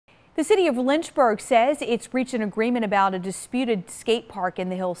The city of Lynchburg says it's reached an agreement about a disputed skate park in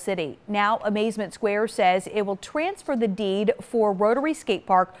the Hill City. Now, Amazement Square says it will transfer the deed for Rotary Skate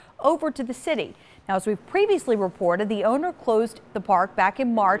Park over to the city. Now, as we've previously reported, the owner closed the park back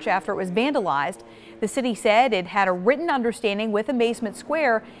in March after it was vandalized. The city said it had a written understanding with Amazement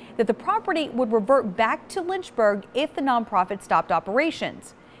Square that the property would revert back to Lynchburg if the nonprofit stopped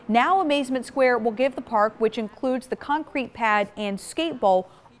operations. Now, Amazement Square will give the park, which includes the concrete pad and skate bowl,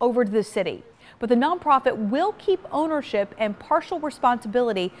 over to the city. But the nonprofit will keep ownership and partial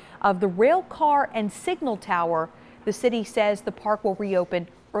responsibility of the rail car and signal tower. The city says the park will reopen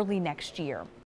early next year.